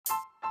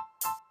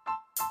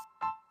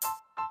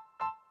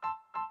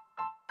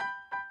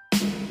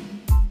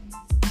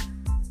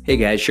Hey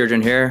guys,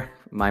 Sherjan here,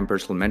 my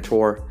personal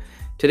mentor.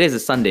 Today's a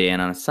Sunday,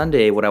 and on a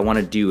Sunday, what I want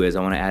to do is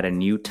I want to add a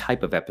new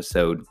type of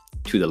episode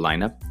to the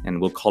lineup, and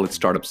we'll call it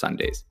Startup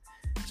Sundays.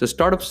 So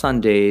Startup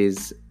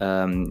Sundays,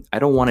 I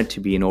don't want it to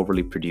be an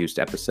overly produced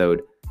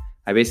episode.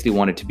 I basically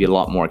want it to be a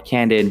lot more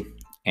candid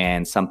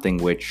and something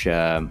which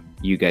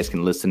you guys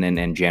can listen in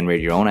and generate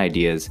your own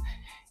ideas,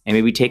 and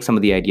maybe take some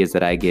of the ideas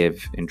that I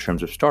give in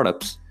terms of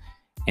startups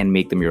and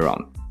make them your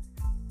own.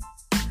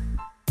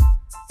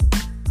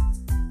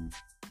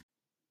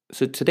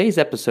 So today's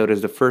episode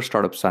is the first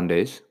Startup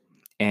Sundays,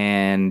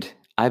 and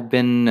I've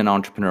been an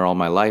entrepreneur all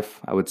my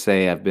life. I would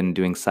say I've been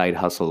doing side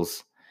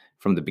hustles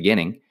from the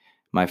beginning.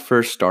 My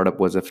first startup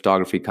was a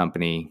photography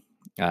company.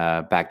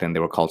 Back then they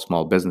were called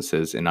small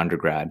businesses in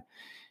undergrad,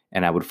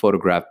 and I would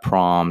photograph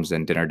proms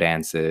and dinner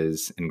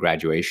dances and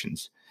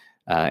graduations,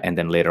 and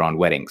then later on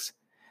weddings.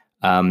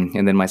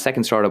 And then my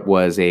second startup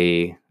was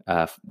a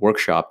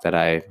workshop that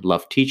I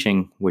love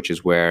teaching, which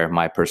is where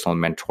my personal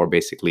mentor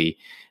basically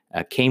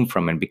came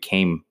from and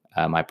became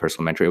my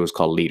personal mentor. It was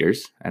called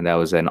Leaders, and that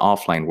was an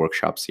offline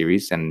workshop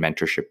series and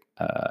mentorship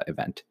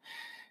event.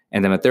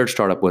 And then my third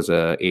startup was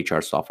a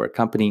HR software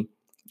company,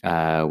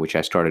 which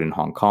I started in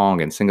Hong Kong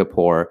and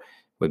Singapore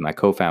with my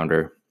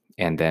co-founder.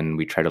 And then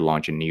we tried to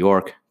launch in New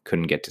York,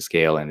 couldn't get to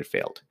scale, and it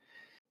failed.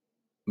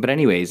 But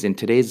anyways, in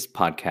today's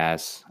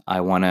podcast,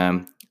 I want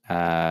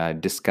to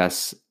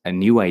discuss a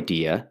new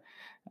idea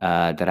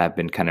that I've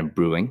been kind of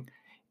brewing.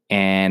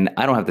 And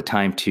I don't have the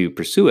time to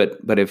pursue it,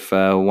 but if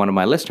one of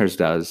my listeners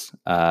does,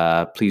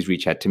 please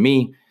reach out to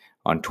me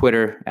on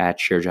Twitter at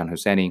Sherjan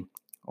Hosseini,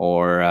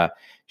 or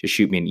just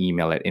shoot me an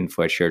email at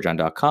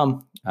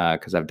info@sherjan.com,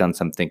 because I've done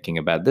some thinking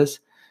about this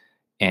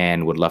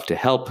and would love to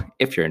help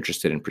if you're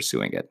interested in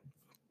pursuing it.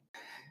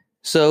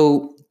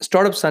 So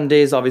Startup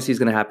Sundays obviously is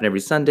going to happen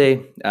every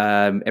Sunday.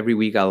 Every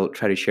week I'll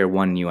try to share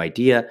one new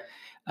idea.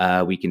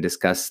 We can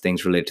discuss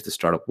things related to the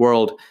startup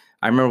world.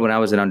 I remember when I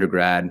was an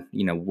undergrad,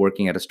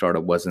 working at a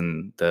startup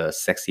wasn't the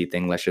sexy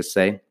thing, let's just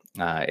say.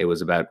 It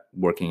was about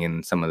working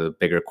in some of the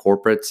bigger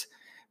corporates.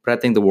 But I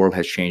think the world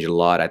has changed a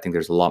lot. I think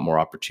there's a lot more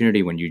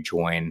opportunity when you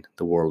join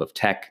the world of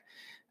tech.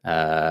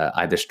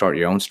 Either start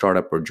your own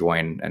startup or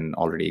join an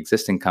already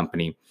existing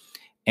company.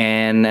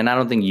 And I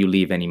don't think you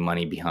leave any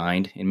money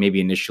behind. And maybe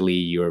initially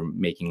you're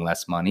making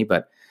less money,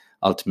 but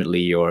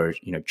ultimately your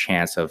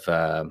chance of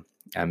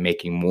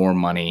making more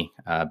money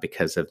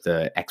because of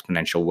the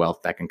exponential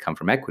wealth that can come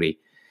from equity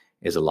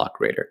is a lot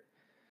greater.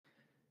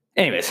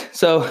 Anyways,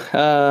 so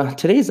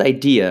today's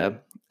idea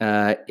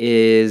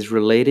is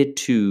related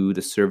to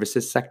the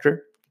services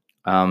sector.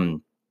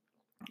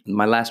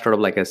 My last startup,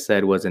 like I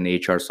said, was an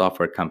HR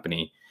software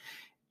company.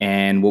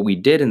 And what we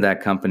did in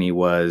that company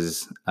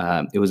was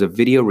it was a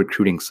video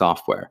recruiting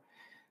software,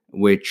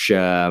 which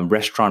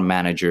restaurant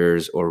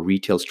managers or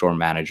retail store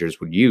managers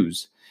would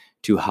use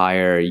to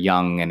hire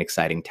young and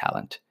exciting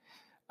talent.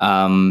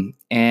 And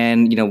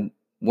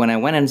when I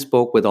went and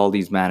spoke with all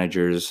these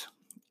managers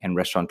and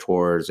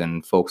restaurateurs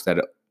and folks that,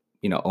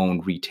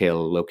 owned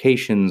retail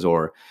locations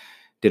or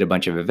did a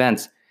bunch of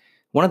events,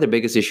 one of the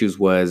biggest issues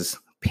was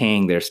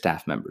paying their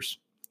staff members,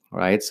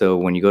 right? So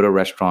when you go to a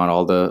restaurant,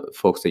 all the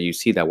folks that you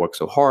see that work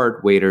so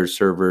hard, waiters,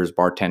 servers,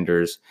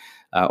 bartenders,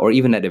 or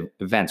even at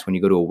events, when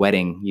you go to a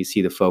wedding, you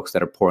see the folks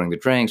that are pouring the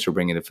drinks or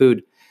bringing the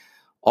food.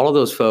 All of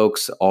those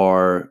folks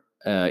are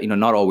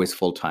not always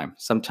full-time.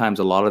 Sometimes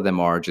a lot of them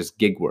are just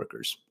gig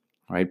workers,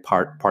 right?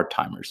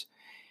 Part-timers.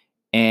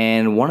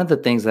 And one of the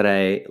things that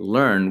I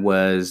learned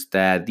was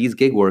that these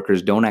gig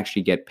workers don't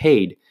actually get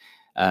paid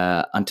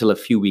until a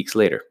few weeks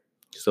later.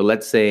 So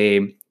let's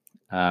say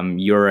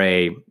you're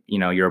a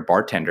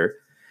bartender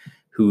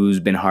who's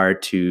been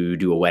hired to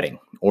do a wedding,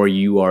 or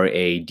you are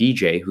a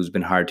DJ who's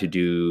been hired to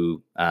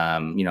do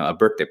a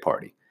birthday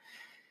party.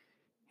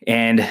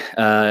 And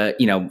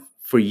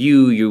for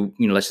you,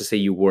 let's just say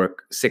you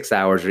work 6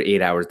 hours or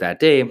 8 hours that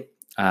day,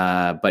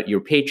 but your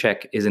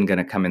paycheck isn't going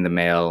to come in the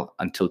mail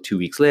until 2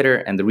 weeks later.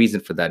 And the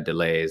reason for that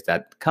delay is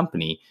that the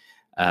company,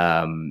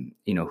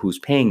 who's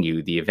paying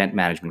you, the event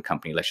management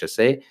company, let's just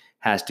say,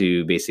 has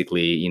to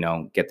basically,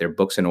 get their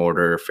books in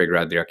order, figure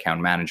out their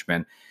account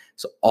management.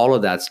 So all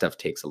of that stuff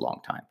takes a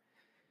long time.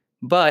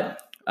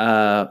 But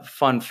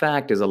fun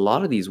fact is a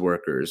lot of these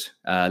workers,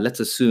 let's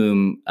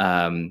assume,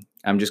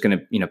 I'm just going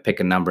to, pick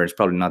a number. It's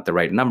probably not the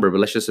right number, but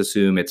let's just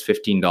assume it's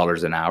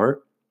 $15 an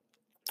hour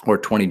or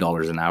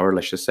 $20 an hour,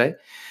 let's just say.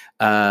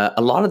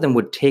 A lot of them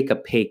would take a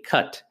pay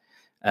cut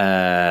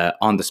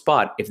on the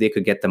spot if they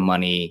could get the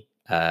money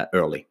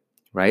early,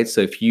 right? So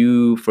if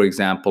you, for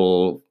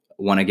example,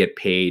 want to get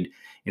paid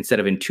instead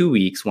of in 2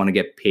 weeks, want to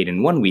get paid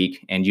in 1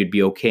 week, and you'd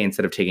be okay,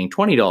 instead of taking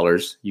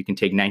 $20, you can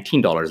take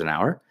 $19 an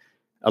hour.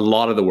 A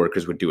lot of the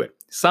workers would do it.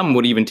 Some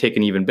would even take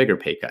an even bigger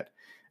pay cut.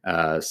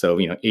 So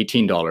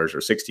 $18 or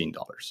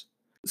 $16.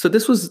 So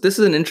this is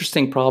an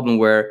interesting problem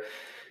where,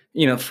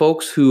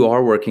 folks who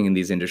are working in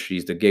these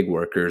industries, the gig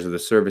workers or the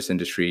service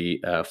industry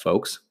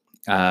folks,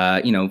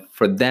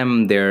 for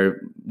them,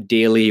 their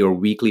daily or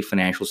weekly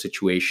financial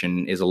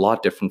situation is a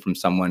lot different from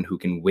someone who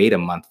can wait a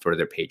month for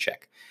their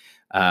paycheck.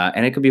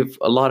 And it could be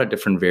a lot of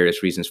different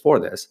various reasons for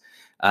this.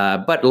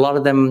 But a lot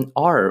of them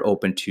are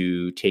open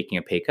to taking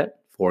a pay cut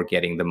for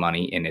getting the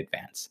money in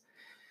advance.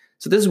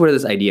 So this is where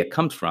this idea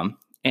comes from.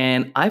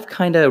 And I've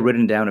kind of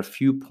written down a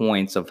few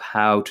points of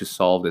how to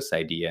solve this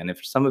idea. And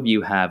if some of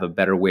you have a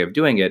better way of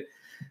doing it,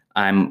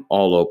 I'm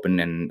all open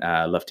and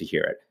love to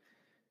hear it.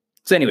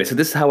 So anyway, so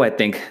this is how I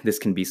think this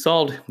can be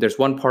solved. There's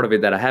one part of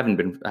it that I haven't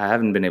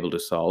been able to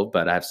solve,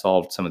 but I've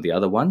solved some of the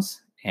other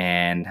ones,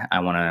 and I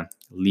want to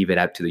leave it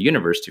out to the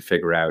universe to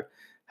figure out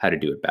how to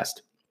do it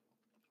best.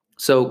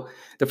 So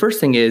the first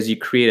thing is you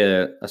create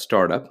a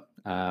startup.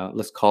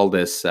 Let's call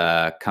this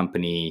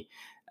company.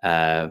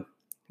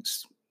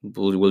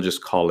 We'll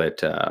just call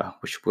it.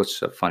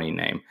 What's a funny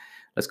name?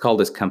 Let's call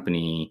this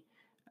company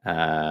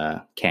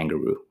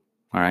Kangaroo.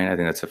 All right, I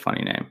think that's a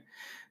funny name.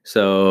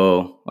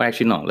 So, well,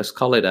 actually, no. Let's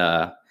call it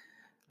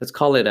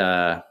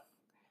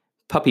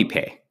Puppy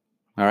Pay.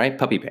 All right,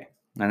 Puppy Pay.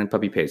 I think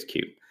Puppy Pay is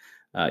cute,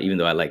 even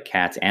though I like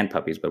cats and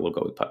puppies, but we'll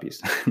go with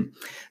puppies.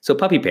 So,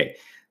 Puppy Pay.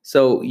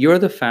 So, you're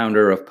the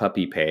founder of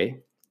Puppy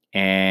Pay,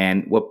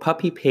 and what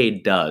Puppy Pay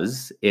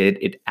does,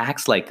 it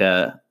acts like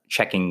a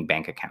checking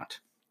bank account,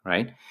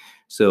 right?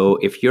 So,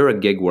 if you're a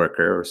gig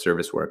worker or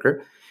service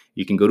worker,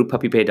 you can go to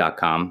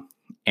puppypay.com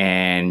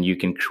and you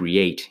can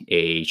create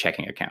a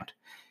checking account.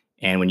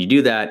 And when you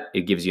do that,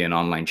 it gives you an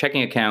online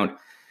checking account,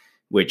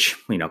 which,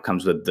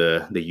 comes with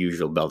the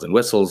usual bells and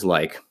whistles,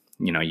 like,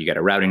 you get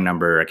a routing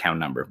number, account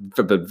number,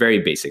 but very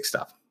basic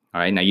stuff.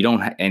 All right. Now you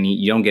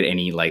don't get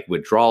any like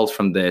withdrawals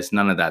from this,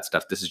 none of that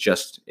stuff.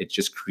 It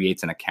just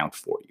creates an account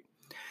for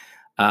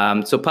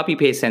you. So Puppy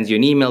Pay sends you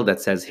an email that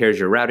says, here's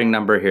your routing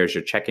number, here's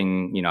your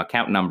checking,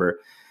 account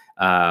number.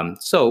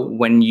 So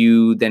when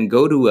you then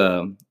go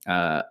to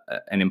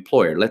an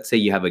employer, let's say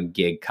you have a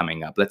gig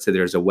coming up. Let's say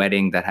there's a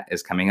wedding that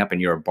is coming up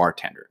and you're a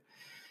bartender.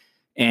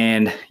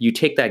 And you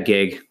take that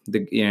gig,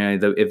 the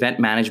event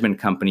management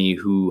company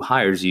who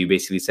hires you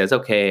basically says,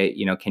 okay,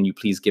 can you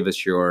please give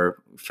us your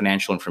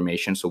financial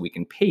information so we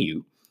can pay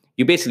you?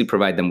 You basically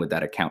provide them with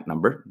that account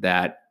number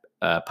that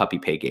Puppy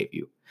Pay gave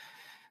you.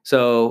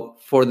 So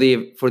for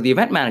the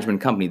event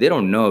management company, they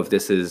don't know if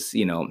this is,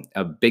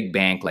 a big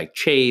bank like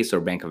Chase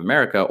or Bank of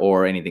America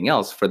or anything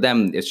else. For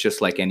them, it's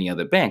just like any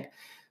other bank.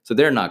 So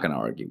they're not going to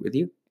argue with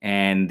you,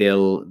 and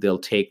they'll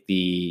take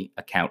the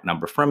account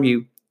number from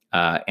you,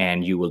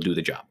 and you will do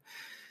the job.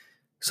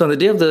 So on the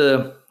day of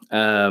the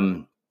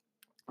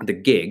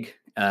gig,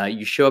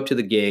 you show up to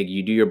the gig,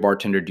 you do your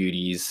bartender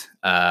duties,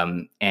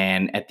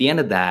 and at the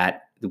end of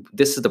that,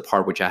 this is the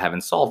part which I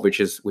haven't solved, which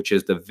is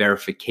the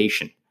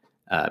verification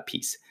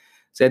piece.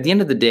 So at the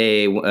end of the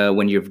day,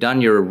 when you've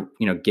done your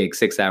gig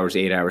 6 hours,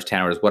 8 hours,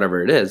 10 hours,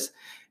 whatever it is,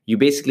 you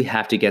basically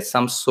have to get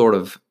some sort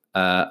of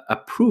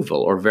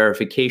approval or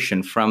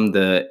verification from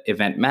the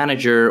event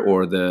manager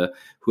or the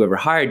whoever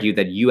hired you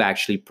that you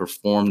actually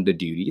performed the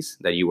duties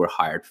that you were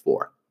hired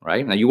for.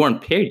 Right now, you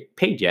weren't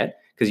paid yet,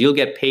 because you'll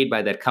get paid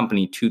by that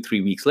company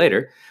 2-3 weeks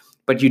later,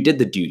 but you did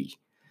the duty.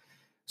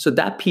 So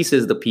that piece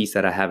is the piece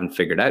that I haven't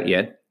figured out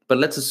yet. But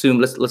let's assume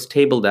let's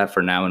table that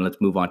for now and let's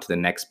move on to the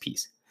next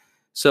piece.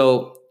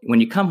 So when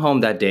you come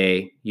home that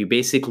day, you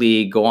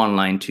basically go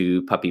online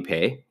to Puppy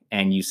Pay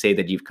and you say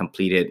that you've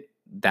completed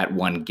that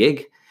one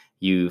gig.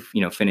 You've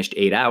finished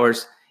 8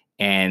 hours,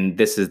 and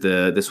this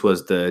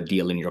was the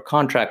deal in your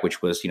contract,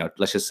 which was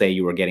let's just say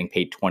you were getting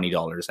paid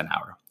 $20 an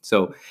hour.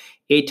 So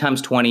 8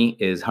 times 20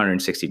 is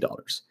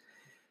 $160.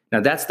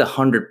 Now that's the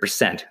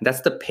 100%.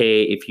 That's the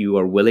pay if you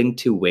are willing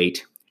to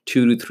wait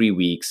 2 to 3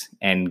 weeks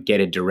and get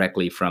it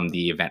directly from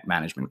the event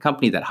management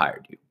company that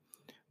hired you.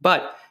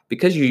 But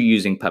because you're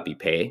using Puppy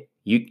Pay,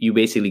 you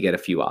basically get a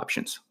few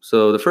options.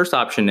 So the first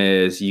option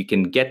is you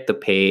can get the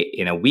pay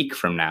in a week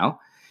from now.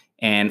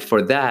 And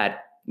for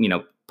that,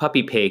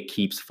 Puppy Pay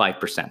keeps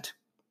 5%.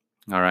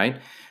 All right.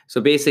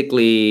 So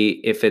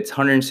basically, if it's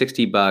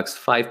 $160,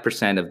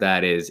 5% of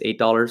that is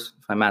 $8,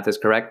 if my math is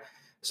correct.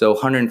 So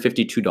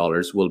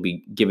 $152 will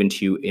be given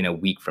to you in a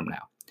week from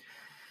now.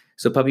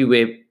 So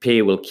Puppy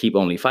Pay will keep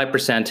only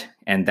 5%,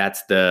 and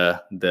that's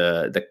the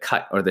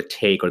cut or the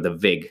take or the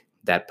vig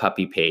that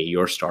Puppy Pay,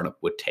 your startup,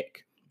 would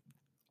take.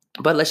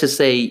 But let's just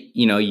say,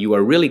 you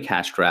are really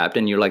cash strapped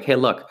and you're like, hey,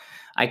 look,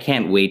 I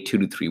can't wait 2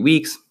 to 3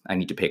 weeks. I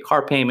need to pay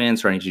car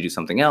payments or I need to do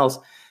something else.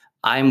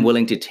 I'm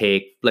willing to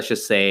take, let's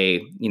just say,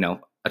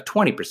 a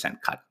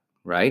 20% cut,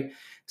 right?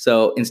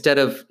 So instead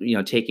of,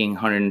 taking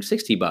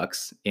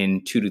 $160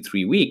 in 2 to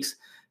 3 weeks,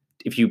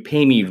 if you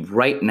pay me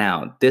right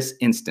now, this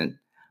instant,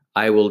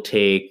 I will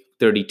take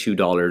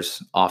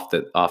 $32 off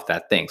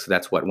that thing. So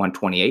that's what,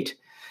 $128?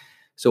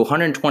 So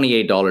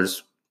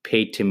 $128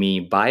 paid to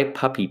me by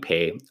Puppy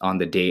Pay on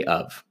the day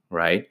of,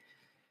 right?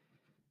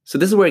 So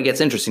this is where it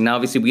gets interesting. Now,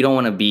 obviously, we don't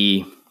want to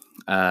be,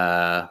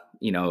 a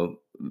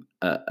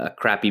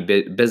crappy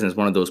business,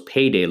 one of those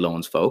payday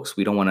loans, folks.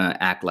 We don't want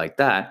to act like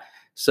that.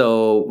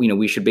 So,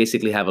 we should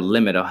basically have a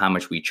limit of how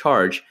much we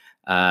charge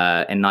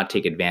and not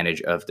take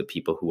advantage of the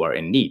people who are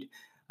in need.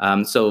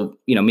 So,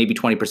 maybe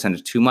 20%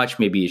 is too much.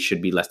 Maybe it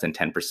should be less than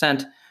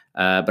 10%.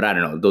 But I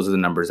don't know. Those are the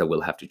numbers that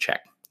we'll have to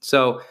check.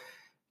 So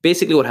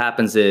basically what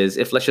happens is,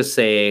 if let's just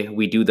say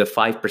we do the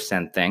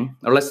 5% thing,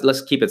 or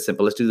let's keep it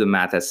simple. Let's do the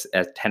math as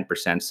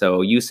 10%.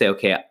 So you say,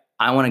 okay,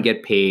 I want to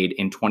get paid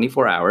in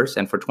 24 hours.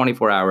 And for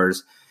 24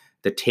 hours,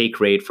 the take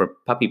rate for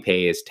Puppy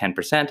Pay is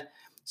 10%.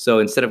 So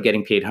instead of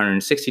getting paid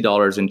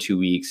 $160 in 2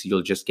 weeks,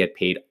 you'll just get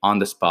paid on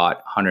the spot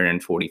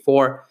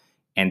 144,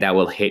 and that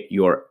will hit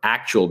your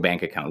actual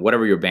bank account,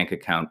 whatever your bank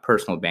account,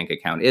 personal bank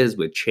account is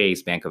with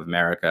Chase, Bank of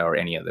America, or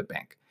any other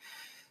bank.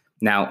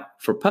 Now,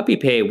 for Puppy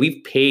Pay,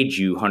 we've paid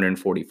you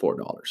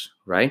 $144,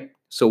 right?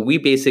 So we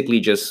basically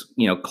just,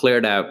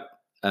 cleared out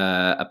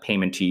a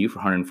payment to you for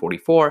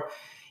 144.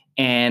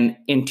 And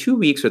in 2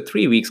 weeks or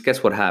 3 weeks,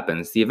 guess what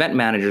happens? The event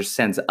manager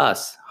sends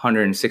us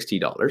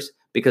 $160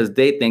 because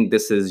they think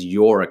this is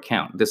your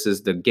account. This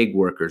is the gig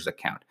workers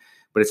account,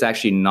 but it's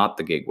actually not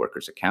the gig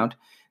workers account.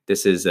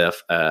 This is a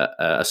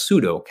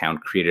pseudo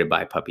account created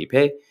by Puppy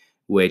Pay,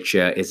 which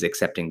is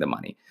accepting the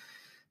money.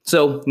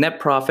 So net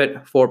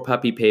profit for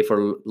Puppy Pay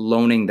for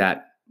loaning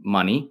that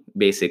money,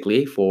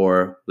 basically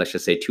for, let's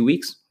just say 2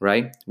 weeks,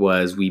 right,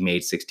 was we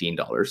made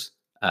 $16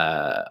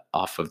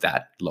 off of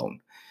that loan.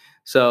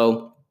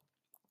 So,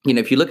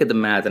 if you look at the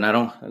math, and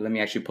let me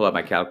actually pull out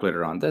my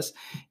calculator on this.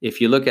 If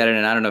you look at it,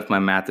 and I don't know if my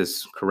math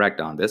is correct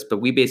on this, but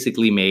we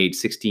basically made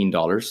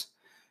 $16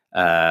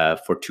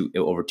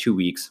 over 2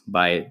 weeks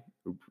by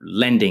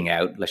lending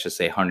out, let's just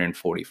say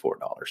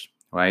 $144,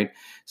 right?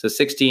 So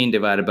 16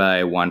 divided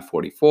by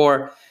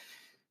 144,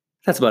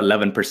 that's about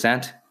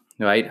 11%,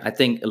 right? I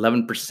think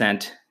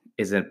 11%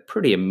 is a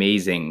pretty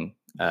amazing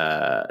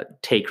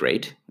take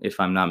rate, if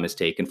I'm not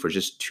mistaken, for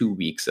just 2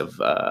 weeks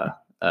of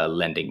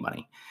lending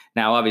money.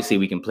 Now, obviously,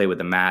 we can play with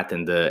the math,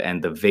 and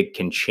the VIG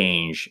can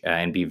change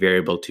and be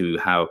variable to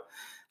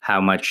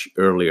how much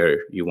earlier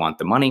you want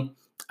the money.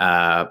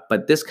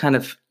 But this kind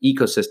of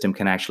ecosystem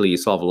can actually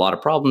solve a lot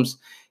of problems.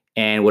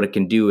 And what it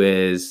can do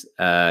is,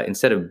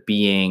 instead of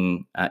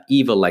being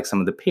evil like some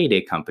of the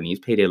payday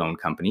loan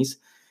companies,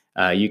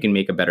 you can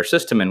make a better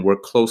system and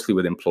work closely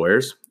with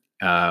employers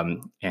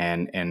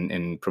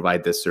and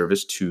provide this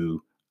service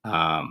to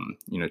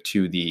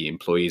to the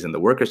employees and the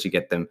workers to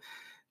get them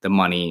the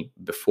money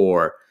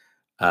before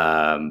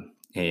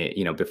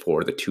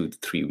before the 2 to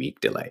 3 week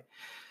delay.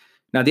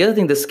 Now, the other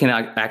thing this can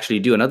actually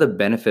do, another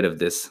benefit of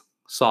this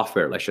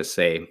software, let's just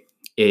say,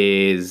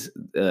 is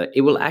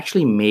it will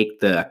actually make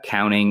the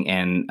accounting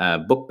and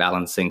book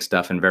balancing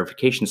stuff and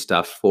verification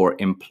stuff for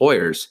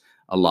employers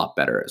a lot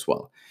better as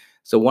well.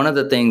 So one of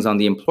the things on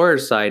the employer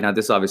side, now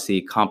this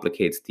obviously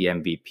complicates the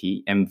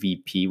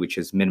MVP, which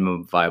is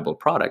minimum viable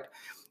product,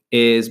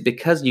 is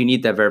because you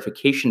need that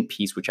verification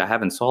piece, which I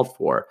haven't solved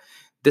for.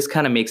 This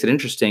kind of makes it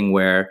interesting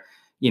where,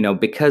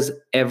 because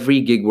every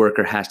gig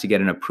worker has to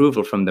get an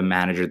approval from the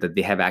manager that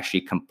they have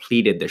actually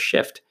completed the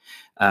shift.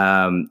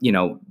 When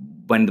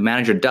the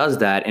manager does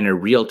that in a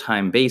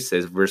real-time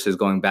basis versus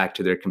going back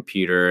to their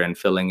computer and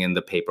filling in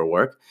the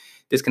paperwork,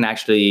 this can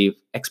actually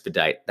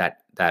expedite that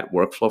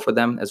workflow for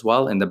them as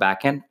well in the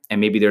back end. And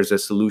maybe there's a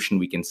solution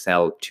we can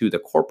sell to the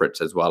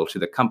corporates as well, to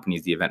the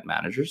companies, the event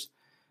managers,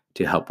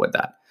 to help with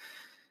that.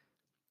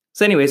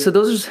 So anyway,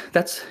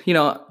 that's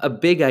a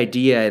big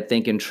idea, I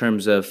think, in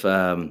terms of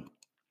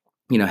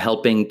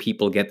helping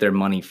people get their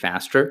money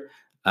faster.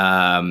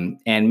 And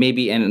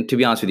to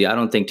be honest with you, I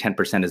don't think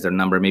 10% is their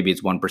number. Maybe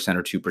it's 1%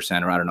 or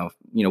 2%, or I don't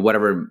know,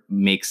 whatever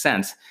makes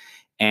sense.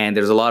 And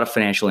there's a lot of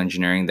financial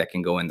engineering that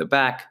can go in the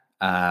back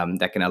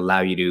that can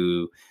allow you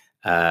to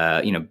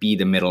be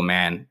the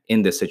middleman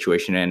in this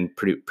situation and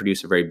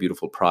produce a very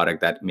beautiful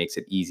product that makes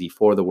it easy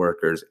for the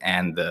workers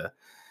and the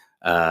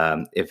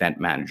event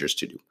managers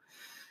to do.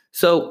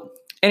 So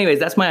anyways,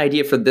 that's my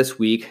idea for this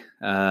week.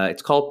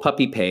 It's called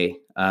Puppy Pay.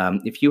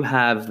 If you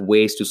have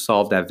ways to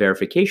solve that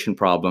verification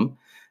problem,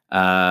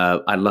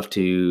 I'd love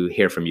to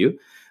hear from you.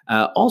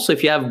 Also,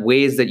 if you have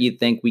ways that you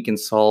think we can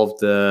solve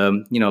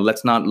the,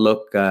 let's not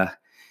look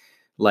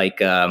like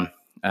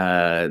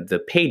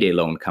the payday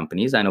loan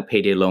companies. I know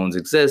payday loans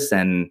exist,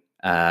 and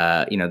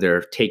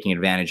they're taking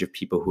advantage of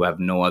people who have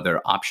no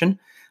other option.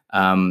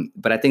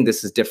 But I think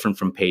this is different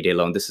from payday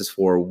loan. This is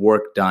for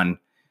work done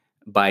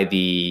by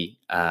the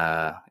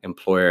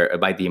employer,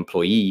 by the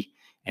employee,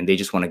 and they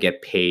just want to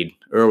get paid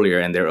earlier,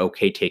 and they're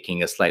okay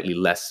taking a slightly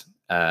less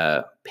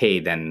pay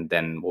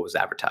than what was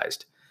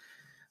advertised.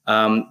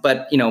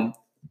 But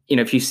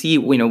if you see,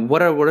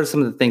 what are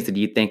some of the things that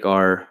you think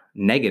are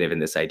negative in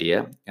this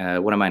idea?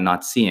 What am I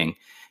not seeing,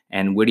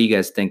 and where do you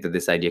guys think that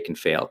this idea can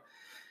fail?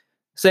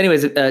 So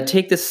anyways,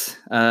 take this,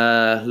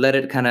 let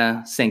it kind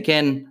of sink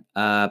in,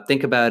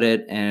 think about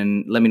it,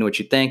 and let me know what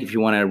you think. If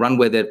you want to run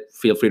with it,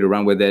 feel free to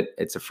run with it.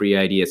 It's a free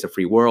idea. It's a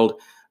free world.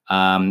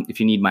 If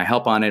you need my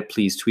help on it,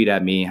 please tweet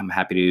at me. I'm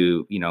happy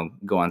to,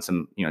 go on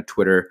some,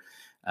 Twitter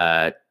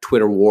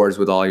wars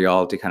with all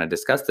y'all to kind of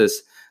discuss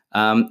this.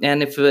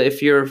 And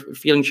if you're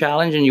feeling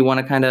challenged and you want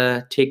to kind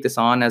of take this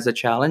on as a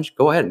challenge,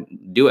 go ahead,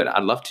 do it.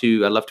 I'd love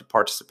to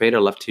participate. I'd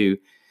love to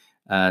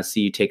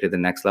see you take it to the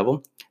next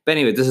level. But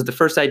anyway, this is the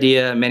first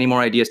idea, many more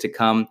ideas to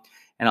come.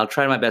 And I'll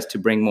try my best to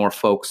bring more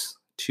folks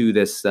to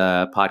this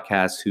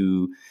podcast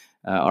who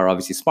are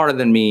obviously smarter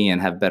than me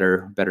and have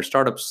better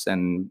startups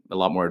and a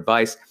lot more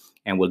advice.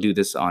 And we'll do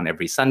this on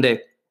every Sunday,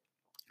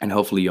 and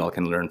hopefully you all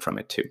can learn from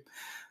it too.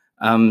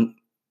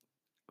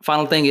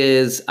 Final thing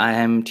is I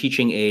am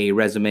teaching a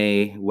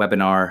resume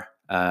webinar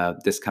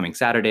this coming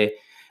Saturday.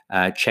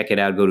 Check it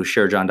out. Go to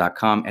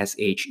sherjan.com,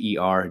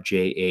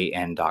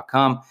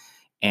 SHERJAN.com,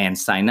 and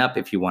sign up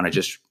if you want to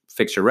just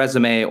fix your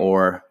resume,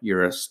 or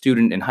you're a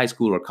student in high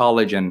school or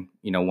college and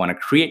want to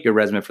create your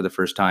resume for the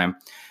first time.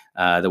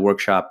 The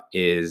workshop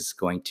is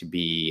going to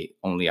be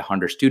only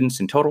 100 students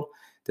in total.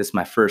 This is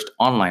my first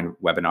online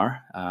webinar,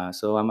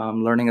 so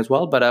I'm learning as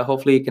well, but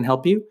hopefully it can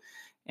help you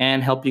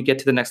and help you get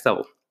to the next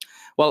level.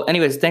 Well,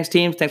 anyways, thanks,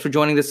 team. Thanks for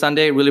joining this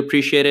Sunday. Really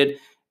appreciate it.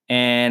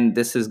 And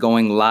this is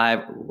going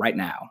live right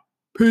now.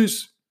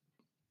 Peace.